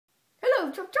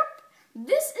Chop, chop, chop.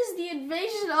 This is the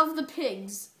invasion of the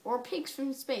pigs, or pigs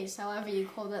from space, however you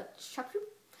call that. Chop,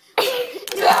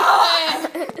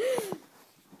 chop.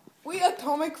 We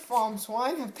Atomic Farm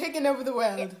Swine have taken over the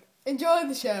world. Enjoy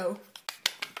the show.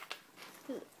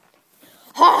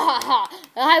 Ha ha ha!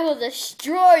 I will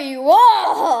destroy you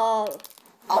all!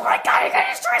 Oh my god, you're gonna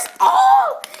destroy us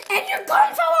all! And your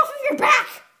gun fell off of your back!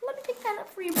 Let me pick that up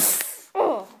for you.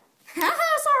 Oh.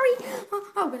 Sorry.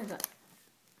 Oh, I'm gonna die.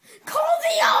 Call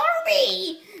the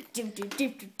army!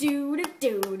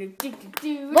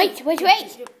 Wait!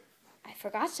 I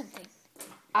forgot something.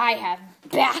 I have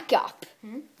backup.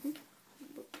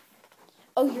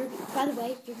 Oh, by the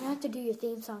way, you're gonna have to do your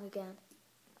theme song again.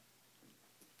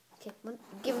 Okay,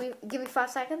 give me 5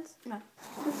 seconds. No.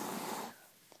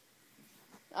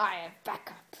 I have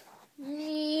backup.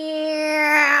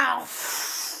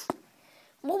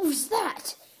 What was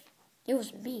that? It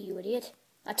was me, you idiot.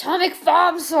 Atomic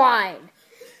Farm Swine.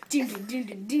 The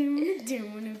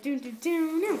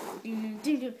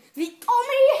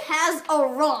army has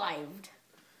arrived.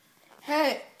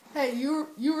 Hey,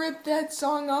 you ripped that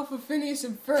song off of Phineas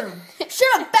and Ferb. Shut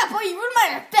up, Beppo, you ruined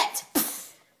my effect.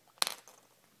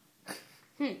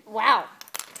 Wow,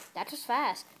 that was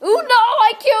fast. Oh no,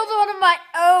 I killed one of my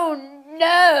own.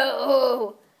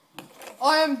 No.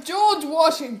 I am George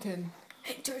Washington.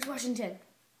 Hey, George Washington.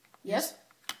 Yes?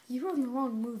 You were in the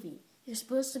wrong movie. You're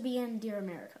supposed to be in Dear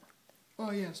America. Oh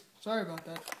yes, sorry about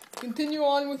that. Continue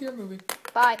on with your movie.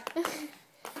 Bye.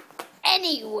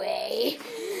 Anyway.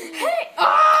 Hey,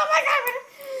 oh my god.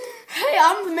 Hey,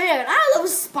 I'm the man. I love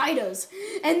spiders.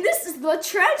 And this is the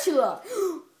tarantula.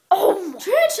 Oh,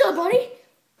 tarantula, buddy.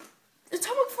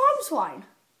 Atomic Farm Swine.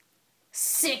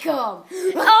 Sick 'em. Oh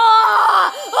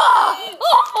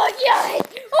my god!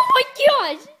 Oh my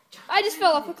gosh! I just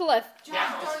fell off a cliff.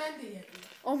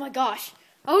 Oh my gosh.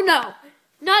 Oh no.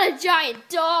 Not a giant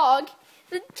dog.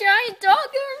 The giant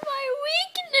dog is my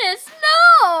weakness.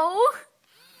 No!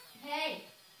 Hey,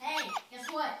 guess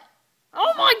what?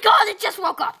 Oh my god, it just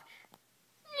woke up.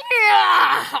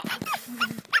 Yeah.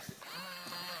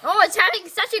 Oh, it's having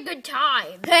such a good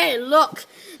time. Hey, look.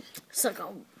 Suck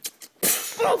 'em.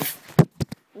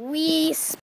 We